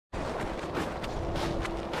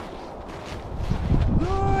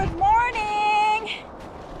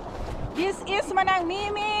is Manang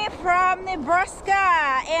Mimi from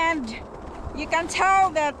Nebraska, and you can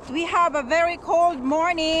tell that we have a very cold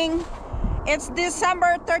morning. It's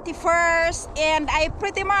December 31st, and I'm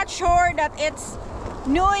pretty much sure that it's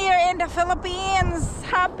New Year in the Philippines.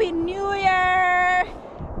 Happy New Year!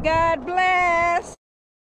 God bless!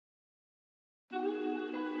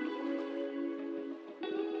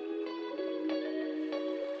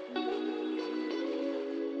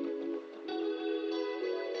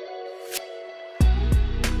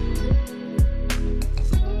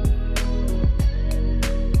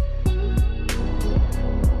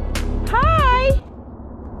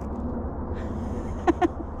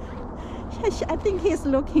 I think he's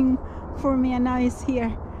looking for me and now he's here.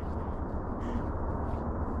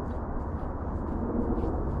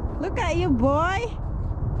 Look at you, boy.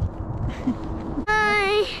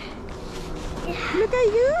 Hi. Look at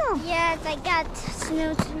you. Yes, I got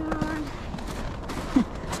snow on.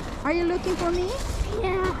 Are you looking for me?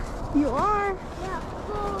 Yeah. You are. Yeah.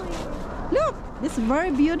 Boy. Look, it's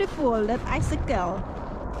very beautiful, that icicle.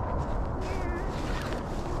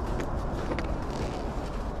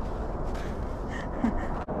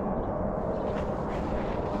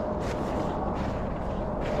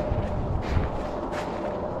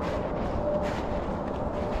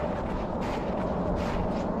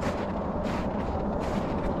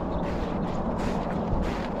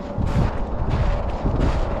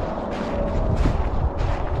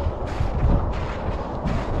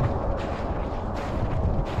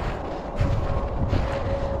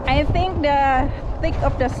 I think the thick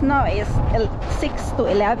of the snow is 6 to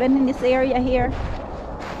 11 in this area here.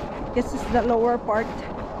 This is the lower part.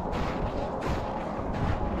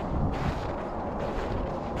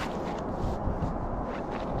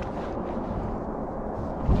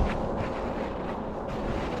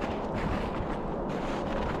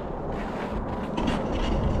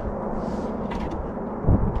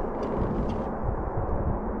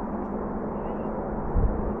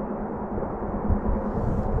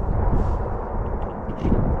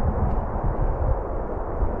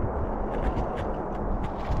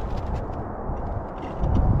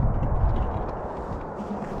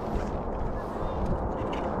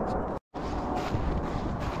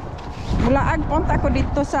 Mulaag punta ko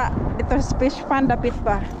dito sa fish pond, dapit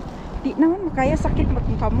pa. Di naman makaya, sakit mo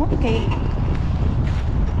kung kamot kay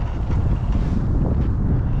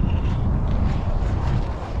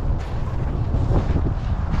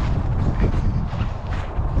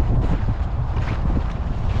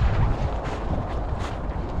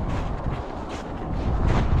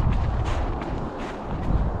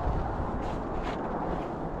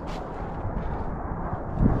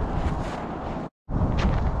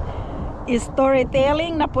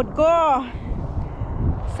storytelling na pud ko.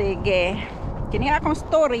 Sige. Kini akong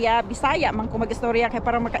storya, Bisaya man ko mag-istorya kay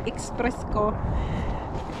para maka-express ko.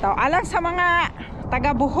 Ito, alang sa mga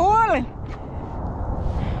taga Bohol.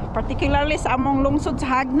 Particularly sa among lungsod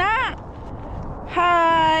sa Hagna.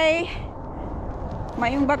 Hi.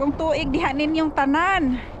 Mayong bagong tuig diha ninyong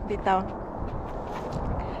tanan. Dito.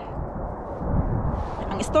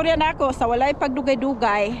 Ang istorya nako sa walay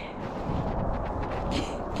pagdugay-dugay.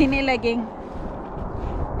 Kinilaging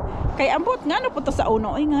kay ambot nga no po to sa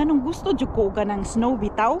uno ay nga nung gusto jud ko kanang snow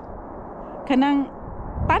bitaw kanang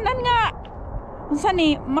tanan nga unsa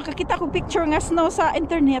ni makakita ko picture nga snow sa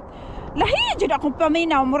internet lahi jud akong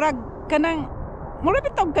paminaw murag kanang murag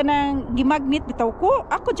bitaw kanang gimagnet bitaw ko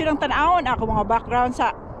ako jud ang tan-awon ako mga background sa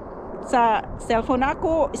cellphone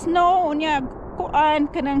ako snow unya kuan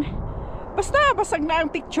kanang basta basag na ang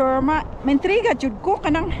picture maintriga jud ko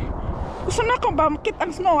kanang gusto na akong bakit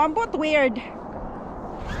ang snow ambot weird.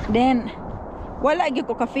 Then wala gyud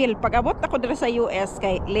ko ka-feel pag abot ako dira sa US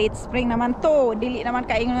kay late spring naman to, dili naman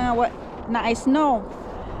kay nga na ice snow.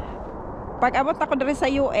 Pag abot ako dira sa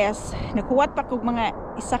US, naghuwat pa kog mga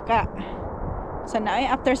isa ka sana ay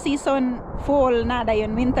after season fall na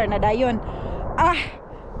dayon, winter na dayon.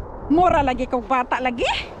 Mura lagi kog bata lagi.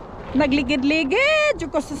 Nagligid-ligid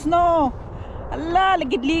jud ko sa snow. Ala,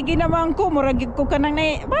 ligid-ligid naman ko. Muragid ko kanang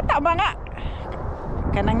na bata ba nga?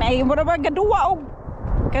 Kanang na mura ba gaduwa o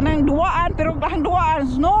kanang duwaan pero lahang duwaan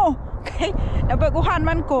snow. Okay, nabaguhan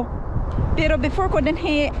man ko. Pero before ko din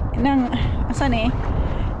nang asan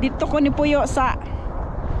dito ko ni puyo sa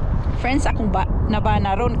friends akong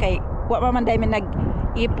nabana ron kay wa pa man dai mi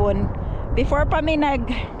nag-ipon. Before pa mi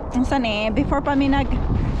before pa mi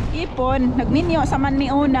nag-ipon, nagminyo sa man mi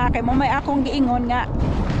una kay mo may akong giingon nga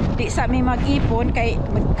di sa mi mag-ipon kay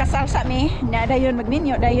magkasal sa mi na dayon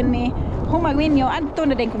magminyo dayon mi magminyo adto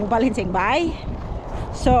na din ko mobalhin sa bay.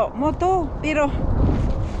 So mo to pero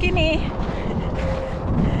kini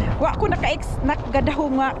Wa ko nakagadaho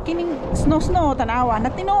nga kining snow tanawa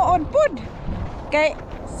na tinuod pud. Kay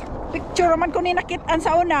picture man ko ni nakit-an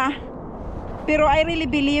sa una. Pero I really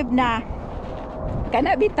believe na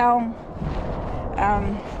kana bitawng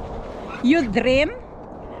you dream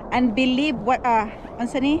and believe what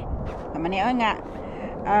unsa ni? Maniya nga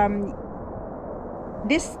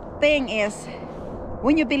this thing is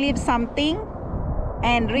when you believe something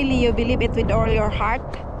and really you believe it with all your heart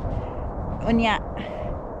unya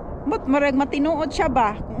marag matinuod siya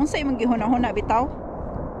ba kung unsay imong gihuna-huna bitaw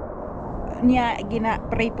niya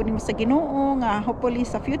gina-pray po nimo sa Ginoo nga hopefully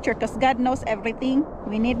sa future cause God knows everything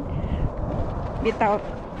we need bitaw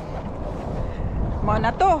mo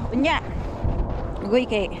na to unya goy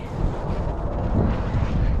kay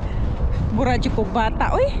mura jud ko bata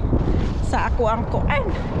oy sa ako ang kuan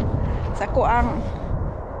sa ako ang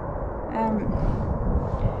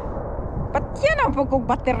patyan ang pagkong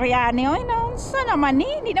baterya ni oy na unsa naman ni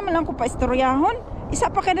hindi naman lang ko pa istoryahon isa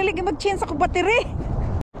pa ka nalig mag-change ako battery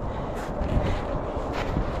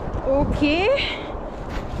okay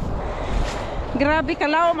grabe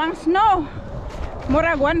kalawom ang snow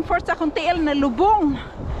murag 1/4 akong tiil na lubong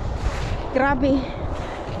grabe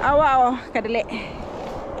awa oh kadali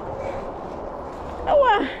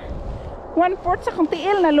awa 1/4 akong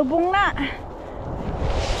tiil na lubong na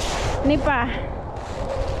ni pa